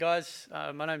Guys,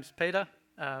 my name's Peter.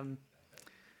 A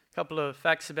couple of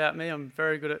facts about me. I'm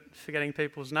very good at forgetting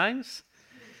people's names.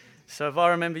 So if I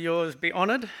remember yours, be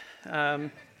honoured. The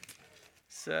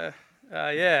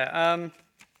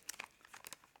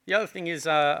other thing is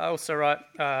I also write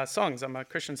songs. I'm a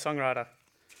Christian songwriter.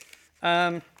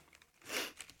 And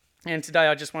today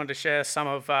I just wanted to share some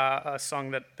of a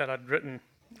song that I'd written,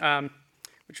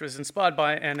 which was inspired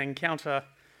by an encounter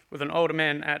with an older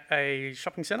man at a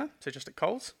shopping centre, so just at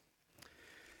Coles.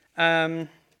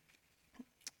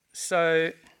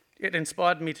 So it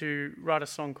inspired me to write a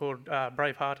song called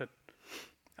Bravehearted.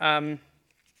 So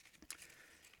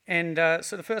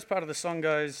the first part of the song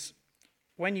goes,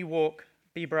 when you walk,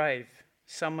 be brave.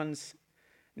 Someone's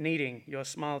needing your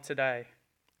smile today.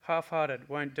 Half-hearted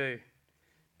won't do.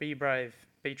 Be brave,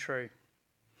 be true.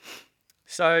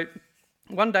 So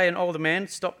one day an older man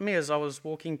stopped me as I was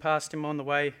walking past him on the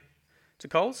way to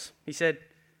Coles. He said,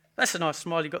 "That's a nice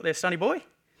smile you got there, sonny boy."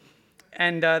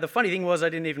 And the funny thing was I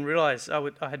didn't even realise I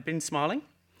had been smiling.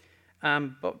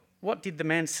 But what did the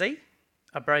man see?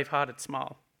 A brave-hearted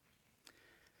smile.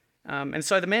 And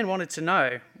so the man wanted to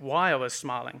know why I was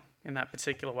smiling in that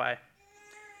particular way.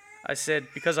 I said,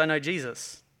 because I know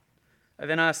Jesus. I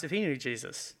then asked if he knew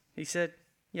Jesus. He said,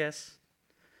 yes.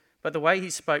 But the way he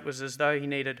spoke was as though he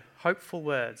needed hopeful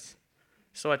words.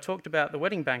 So I talked about the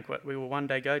wedding banquet we will one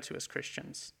day go to as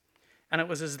Christians. And it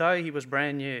was as though he was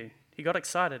brand new. He got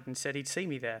excited and said he'd see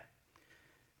me there.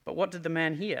 But what did the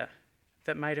man hear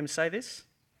that made him say this?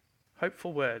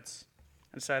 Hopeful words.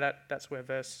 And so that's where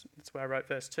I wrote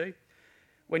verse 2.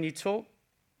 When you talk,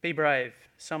 be brave.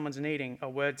 Someone's needing a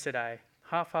word today.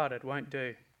 Half-hearted won't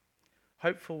do.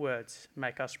 Hopeful words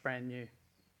make us brand new.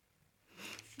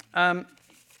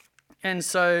 And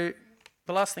so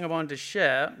the last thing I wanted to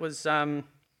share was how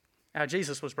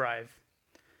Jesus was brave.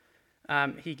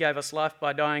 He gave us life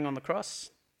by dying on the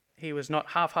cross. He was not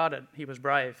half-hearted, he was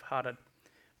brave-hearted.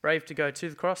 Brave to go to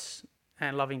the cross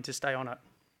and loving to stay on it.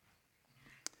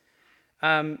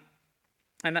 And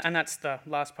that's the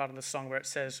last part of the song where it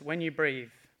says, when you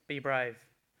breathe, be brave.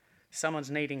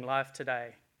 Someone's needing life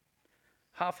today.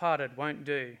 Half-hearted won't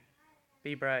do.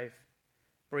 Be brave.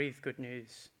 Breathe good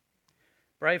news.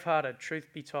 Brave-hearted,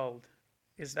 truth be told,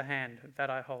 is the hand that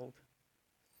I hold.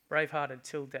 Brave-hearted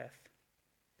till death.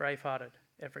 Brave-hearted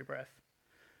every breath.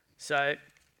 So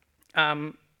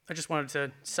I just wanted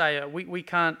to say we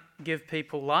can't give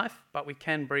people life, but we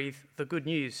can breathe the good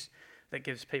news that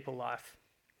gives people life.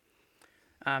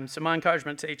 So my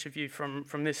encouragement to each of you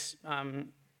from this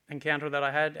encounter that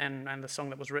I had and the song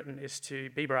that was written is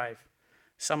to be brave.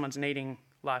 Someone's needing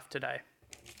life today.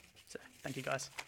 So thank you, guys.